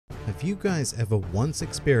Have you guys ever once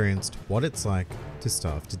experienced what it's like to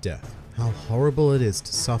starve to death? How horrible it is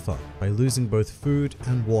to suffer by losing both food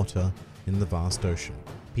and water in the vast ocean.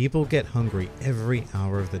 People get hungry every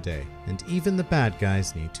hour of the day, and even the bad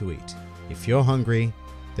guys need to eat. If you're hungry,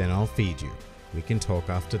 then I'll feed you. We can talk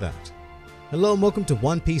after that. Hello and welcome to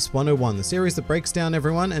One Piece 101, the series that breaks down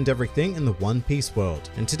everyone and everything in the One Piece world.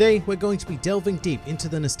 And today we're going to be delving deep into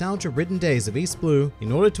the nostalgia-ridden days of East Blue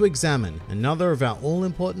in order to examine another of our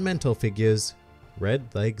all-important mentor figures,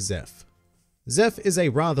 Red Leg Zeff. Zeff is a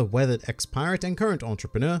rather weathered ex-pirate and current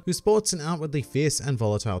entrepreneur who sports an outwardly fierce and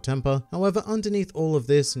volatile temper. However, underneath all of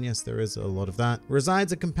this, and yes there is a lot of that,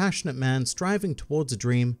 resides a compassionate man striving towards a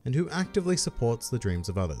dream and who actively supports the dreams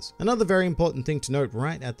of others. Another very important thing to note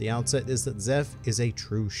right at the outset is that Zeff is a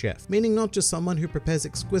true chef, meaning not just someone who prepares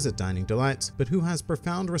exquisite dining delights, but who has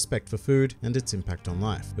profound respect for food and its impact on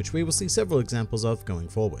life, which we will see several examples of going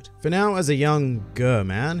forward. For now, as a younger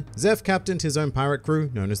man, Zeff captained his own pirate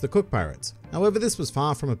crew known as the Cook Pirates. However, this was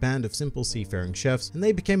far from a band of simple seafaring chefs, and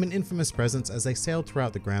they became an infamous presence as they sailed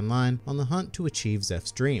throughout the Grand Line on the hunt to achieve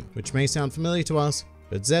Zeff's dream, which may sound familiar to us,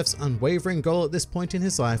 but Zeff's unwavering goal at this point in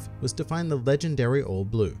his life was to find the legendary All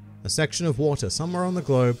Blue, a section of water somewhere on the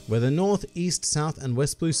globe where the North, East, South, and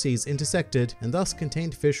West Blue Seas intersected and thus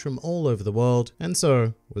contained fish from all over the world, and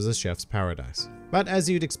so was a chef's paradise. But as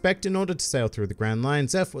you'd expect, in order to sail through the Grand Line,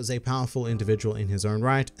 Zeff was a powerful individual in his own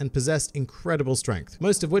right and possessed incredible strength,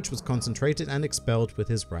 most of which was concentrated and expelled with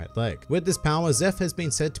his right leg. With this power, Zeff has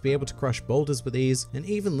been said to be able to crush boulders with ease and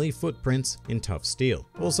even leave footprints in tough steel.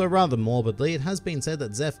 Also, rather morbidly, it has been said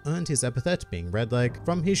that Zeff earned his epithet, being red leg,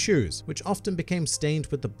 from his shoes, which often became stained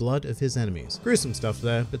with the blood of his enemies. Gruesome stuff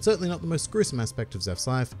there, but certainly not the most gruesome aspect of Zeff's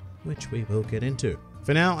life, which we will get into.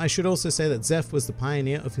 For now, I should also say that Zeff was the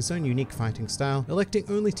pioneer of his own unique fighting style, electing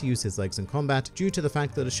only to use his legs in combat due to the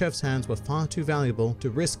fact that a chef's hands were far too valuable to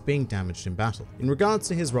risk being damaged in battle. In regards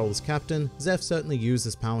to his role as captain, Zeff certainly used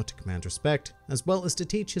his power to command respect, as well as to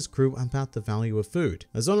teach his crew about the value of food,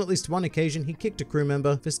 as on at least one occasion he kicked a crew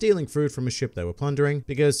member for stealing food from a ship they were plundering,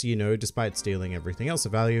 because, you know, despite stealing everything else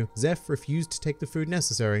of value, Zeff refused to take the food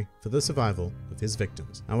necessary for the survival of his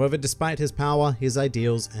victims. However, despite his power, his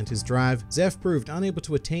ideals, and his drive, Zeff proved unable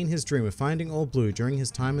to attain his dream of finding All Blue during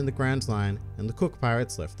his time in the Grand Line, and the Cook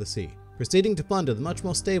Pirates left the sea, proceeding to plunder the much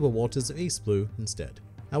more stable waters of East Blue instead.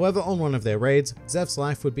 However, on one of their raids, Zeff's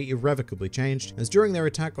life would be irrevocably changed, as during their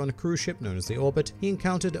attack on a cruise ship known as the Orbit, he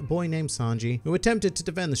encountered a boy named Sanji who attempted to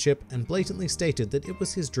defend the ship and blatantly stated that it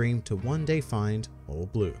was his dream to one day find All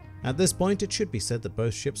Blue. At this point, it should be said that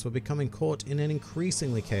both ships were becoming caught in an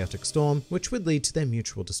increasingly chaotic storm, which would lead to their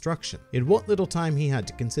mutual destruction. In what little time he had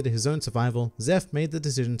to consider his own survival, Zeff made the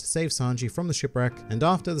decision to save Sanji from the shipwreck, and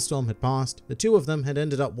after the storm had passed, the two of them had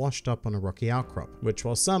ended up washed up on a rocky outcrop, which,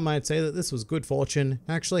 while some might say that this was good fortune,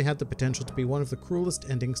 actually had the potential to be one of the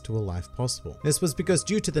cruelest endings to a life possible. This was because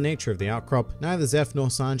due to the nature of the outcrop, neither Zeff nor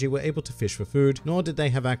Sanji were able to fish for food, nor did they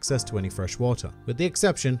have access to any fresh water, with the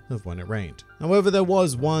exception of when it rained. However, there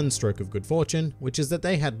was one stroke of good fortune, which is that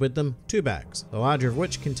they had with them 2 bags, the larger of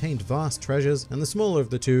which contained vast treasures, and the smaller of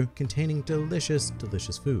the two containing delicious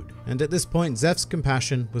food. And at this point, Zeff's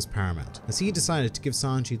compassion was paramount, as he decided to give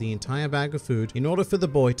Sanji the entire bag of food in order for the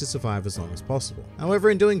boy to survive as long as possible. However,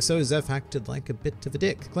 in doing so, Zeff acted like a bit of a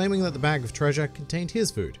dick, claiming that the bag of treasure contained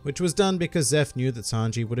his food, which was done because Zeff knew that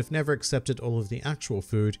Sanji would have never accepted all of the actual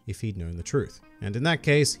food if he'd known the truth. And in that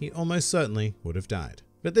case, he almost certainly would have died.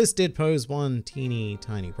 But this did pose one teeny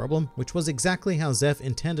tiny problem, which was exactly how Zeff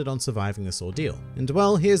intended on surviving this ordeal. And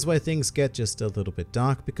well, here's where things get just a little bit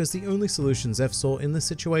dark, because the only solution Zeff saw in this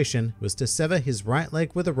situation was to sever his right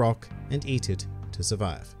leg with a rock and eat it to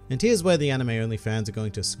survive. And here's where the anime only fans are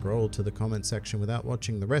going to scroll to the comment section without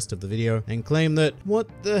watching the rest of the video and claim that, what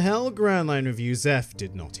the hell, GrandLineReview, Zeff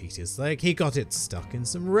did not eat his leg, he got it stuck in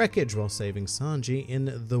some wreckage while saving Sanji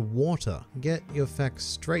in the water. Get your facts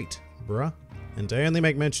straight, bruh. And I only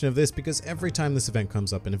make mention of this because every time this event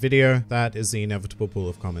comes up in a video, that is the inevitable pool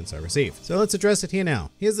of comments I receive. So let's address it here now.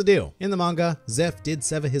 Here's the deal. In the manga, Zeff did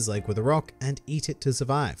sever his leg with a rock and eat it to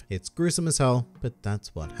survive. It's gruesome as hell, but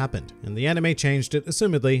that's what happened. And the anime changed it,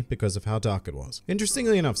 assumedly, because of how dark it was.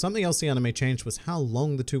 Interestingly enough, something else the anime changed was how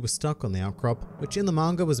long the two were stuck on the outcrop, which in the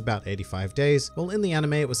manga was about 85 days, while in the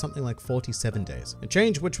anime it was something like 47 days. A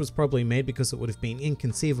change which was probably made because it would have been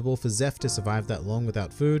inconceivable for Zeff to survive that long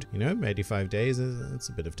without food. You know, 85 days days, it's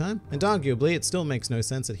a bit of time. And arguably, it still makes no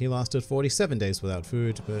sense that he lasted 47 days without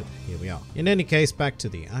food, but here we are. In any case, back to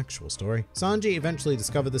the actual story. Sanji eventually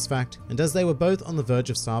discovered this fact, and as they were both on the verge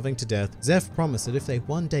of starving to death, Zeff promised that if they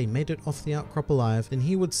one day made it off the outcrop alive, then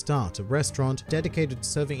he would start a restaurant dedicated to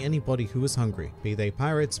serving anybody who was hungry, be they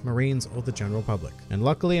pirates, marines, or the general public. And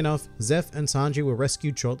luckily enough, Zeff and Sanji were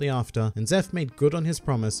rescued shortly after, and Zeff made good on his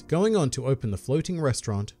promise, going on to open the floating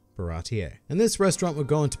restaurant Baratier. And this restaurant would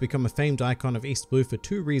go on to become a famed icon of East Blue for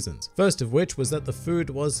two reasons. First of which was that the food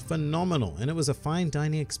was phenomenal and it was a fine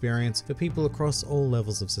dining experience for people across all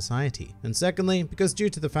levels of society. And secondly, because due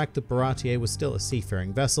to the fact that Baratier was still a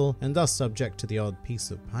seafaring vessel and thus subject to the odd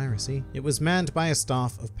piece of piracy, it was manned by a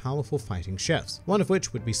staff of powerful fighting chefs, one of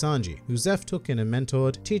which would be Sanji, who Zeff took in and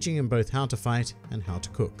mentored, teaching him both how to fight and how to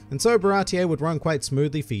cook. And so Baratier would run quite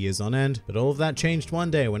smoothly for years on end, but all of that changed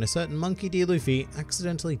one day when a certain Monkey D. Luffy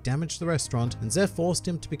accidentally damaged the restaurant, and Zeff forced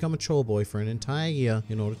him to become a chore boy for an entire year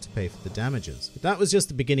in order to pay for the damages. But that was just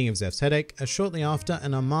the beginning of Zeff's headache, as shortly after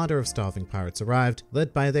an armada of starving pirates arrived,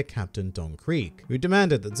 led by their captain Don Krieg, who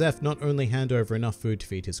demanded that Zeff not only hand over enough food to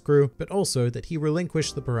feed his crew, but also that he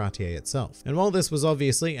relinquish the Baratier itself. And while this was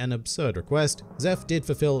obviously an absurd request, Zeff did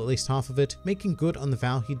fulfill at least half of it, making good on the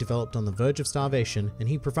vow he developed on the verge of starvation, and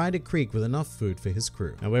he provided Krieg with enough food for his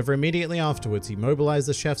crew. However, immediately afterwards he mobilized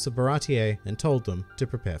the chefs of Baratier and told them to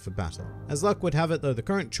prepare for battle. As luck would have it though, the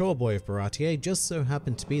current chore boy of Baratier just so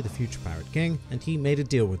happened to be the future pirate king, and he made a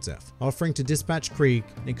deal with Zeff, offering to dispatch Krieg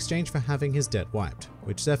in exchange for having his debt wiped,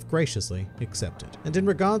 which Zeff graciously accepted. And in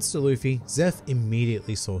regards to Luffy, Zeff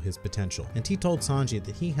immediately saw his potential, and he told Sanji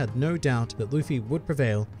that he had no doubt that Luffy would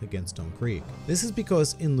prevail against Don Krieg. This is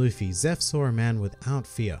because in Luffy, Zeff saw a man without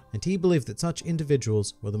fear, and he believed that such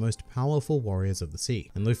individuals were the most powerful warriors of the sea.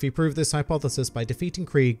 And Luffy proved this hypothesis by defeating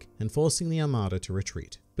Krieg and forcing the armada to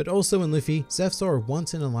retreat. But also in Luffy, Zeff saw a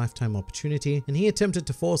once-in-a-lifetime opportunity, and he attempted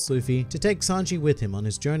to force Luffy to take Sanji with him on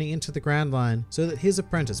his journey into the Grand Line so that his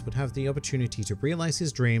apprentice would have the opportunity to realize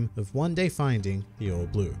his dream of one day finding the All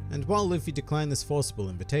Blue. And while Luffy declined this forcible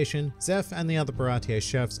invitation, Zeff and the other Baratier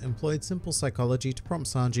chefs employed simple psychology to prompt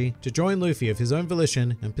Sanji to join Luffy of his own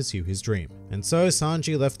volition and pursue his dream. And so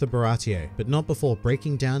Sanji left the Baratier, but not before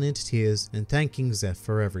breaking down into tears and thanking Zeff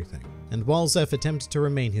for everything. And while Zeff attempted to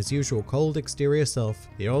remain his usual cold exterior self,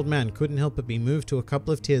 the old man couldn't help but be moved to a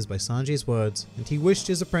couple of tears by Sanji's words, and he wished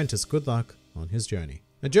his apprentice good luck on his journey.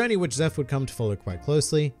 A journey which Zeff would come to follow quite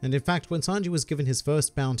closely, and in fact when Sanji was given his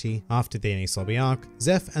first bounty after the Enies Lobby arc,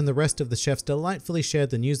 Zeff and the rest of the chefs delightfully shared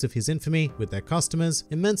the news of his infamy with their customers,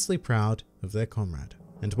 immensely proud of their comrade.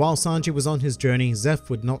 And while Sanji was on his journey,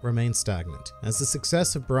 Zeff would not remain stagnant, as the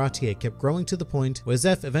success of Baratier kept growing to the point where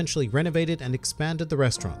Zeff eventually renovated and expanded the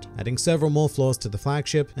restaurant, adding several more floors to the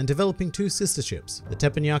flagship and developing two sister ships, the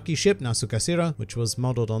teppanyaki ship Nasukasira, which was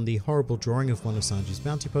modeled on the horrible drawing of one of Sanji's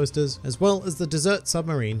bounty posters, as well as the dessert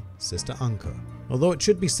submarine Sister Anko. Although it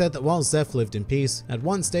should be said that while Zeff lived in peace, at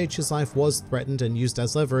one stage his life was threatened and used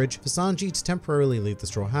as leverage for Sanji to temporarily leave the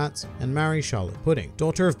Straw Hats and marry Charlotte Pudding,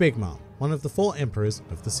 daughter of Big Mom, one of the 4 emperors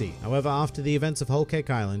of the sea. However, after the events of Whole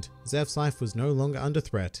Cake Island, Zeff's life was no longer under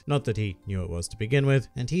threat, not that he knew it was to begin with,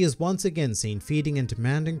 and he is once again seen feeding a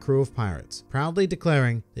demanding crew of pirates, proudly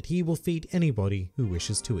declaring that he will feed anybody who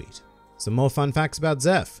wishes to eat. Some more fun facts about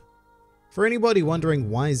Zeff. For anybody wondering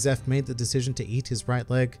why Zeff made the decision to eat his right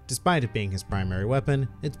leg, despite it being his primary weapon,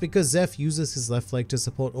 it's because Zeff uses his left leg to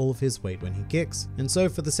support all of his weight when he kicks, and so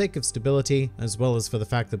for the sake of stability, as well as for the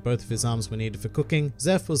fact that both of his arms were needed for cooking,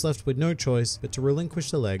 Zeff was left with no choice but to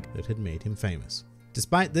relinquish the leg that had made him famous.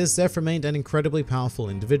 Despite this, Zeff remained an incredibly powerful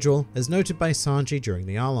individual, as noted by Sanji during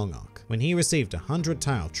the Arlong arc, when he received a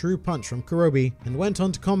 100-tile true punch from Kurobi and went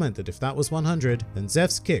on to comment that if that was 100, then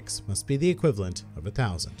Zeff's kicks must be the equivalent of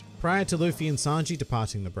 1,000. Prior to Luffy and Sanji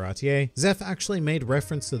departing the Baratier, Zeff actually made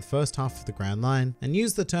reference to the first half of the Grand Line and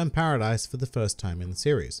used the term paradise for the first time in the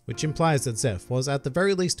series, which implies that Zeff was at the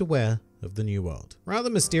very least aware of the New World.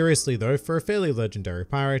 Rather mysteriously though, for a fairly legendary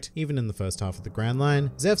pirate, even in the first half of the Grand Line,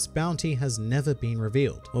 Zeff's bounty has never been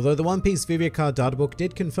revealed, although the One Piece Vivier databook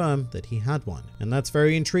did confirm that he had one, and that's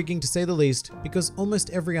very intriguing to say the least, because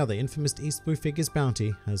almost every other infamous East Blue figure's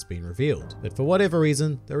bounty has been revealed. But for whatever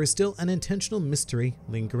reason, there is still an intentional mystery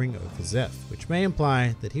lingering over Zeff, which may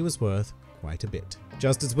imply that he was worth quite a bit.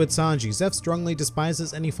 Just as with Sanji, Zeff strongly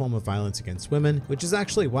despises any form of violence against women, which is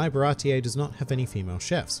actually why Baratier does not have any female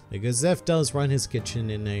chefs, because Zeff does run his kitchen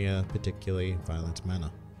in a particularly violent manner.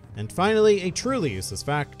 And finally, a truly useless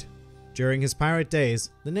fact. During his pirate days,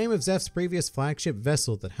 the name of Zeff's previous flagship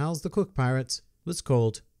vessel that housed the Cook Pirates was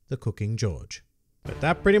called the Cooking George. But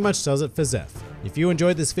that pretty much does it for Zeff. If you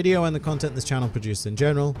enjoyed this video and the content this channel produces in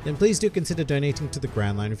general, then please do consider donating to the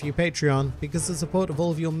GrandLineReview Patreon, because the support of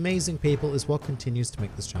all of you amazing people is what continues to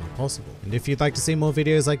make this channel possible. And if you'd like to see more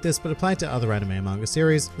videos like this but apply to other anime and manga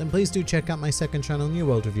series, then please do check out my second channel, New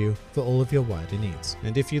World Review, for all of your wider needs.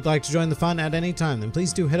 And if you'd like to join the fun at any time, then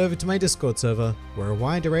please do head over to my Discord server, where a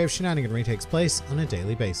wide array of shenaniganry takes place on a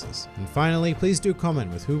daily basis. And finally, please do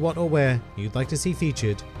comment with who, what, or where you'd like to see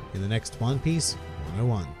featured in the next One Piece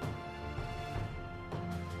 101.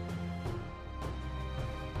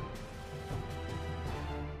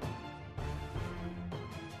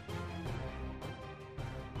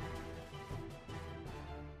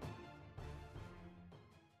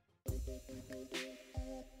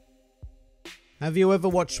 Have you ever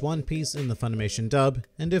watched One Piece in the Funimation dub?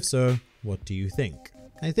 And if so, what do you think?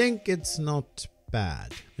 I think it's not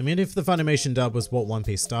bad. I mean, if the Funimation dub was what One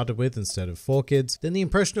Piece started with instead of 4Kids, then the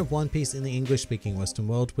impression of One Piece in the English-speaking Western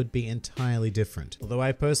world would be entirely different. Although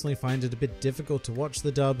I personally find it a bit difficult to watch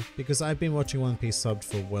the dub, because I've been watching One Piece subbed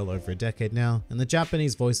for well over a decade now, and the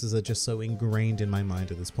Japanese voices are just so ingrained in my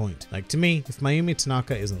mind at this point. Like, to me, if Mayumi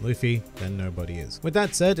Tanaka isn't Luffy, then nobody is. With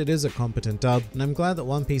that said, it is a competent dub, and I'm glad that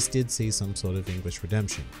One Piece did see some sort of English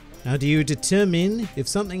redemption. How do you determine if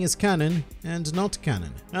something is canon and not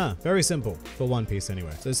canon? Very simple, for One Piece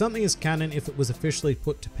anyway. So something is canon if it was officially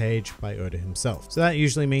put to page by Oda himself. So that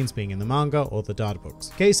usually means being in the manga or the data books.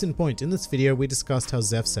 Case in point, in this video we discussed how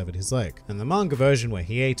Zeff severed his leg, and the manga version where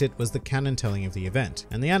he ate it was the canon telling of the event,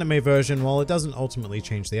 and the anime version, while it doesn't ultimately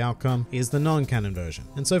change the outcome, is the non-canon version.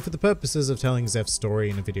 And so for the purposes of telling Zeff's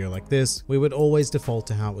story in a video like this, we would always default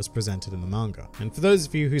to how it was presented in the manga. And for those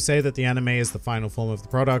of you who say that the anime is the final form of the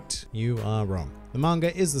product, you are wrong. The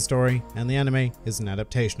manga is the story, and the anime is an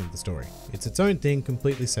adaptation of the story. It's its own thing,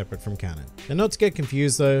 completely separate from canon. And not to get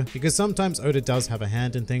confused though, because sometimes Oda does have a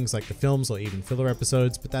hand in things like the films or even filler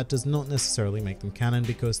episodes, but that does not necessarily make them canon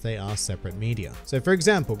because they are separate media. So for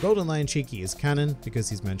example, Golden Lion Shiki is canon because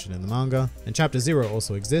he's mentioned in the manga, and Chapter 0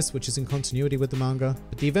 also exists, which is in continuity with the manga,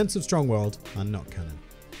 but the events of Strong World are not canon.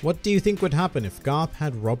 What do you think would happen if Garp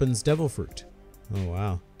had Robin's Devil Fruit? Oh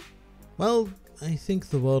wow. Well, I think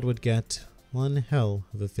the world would get one hell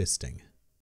of a fisting.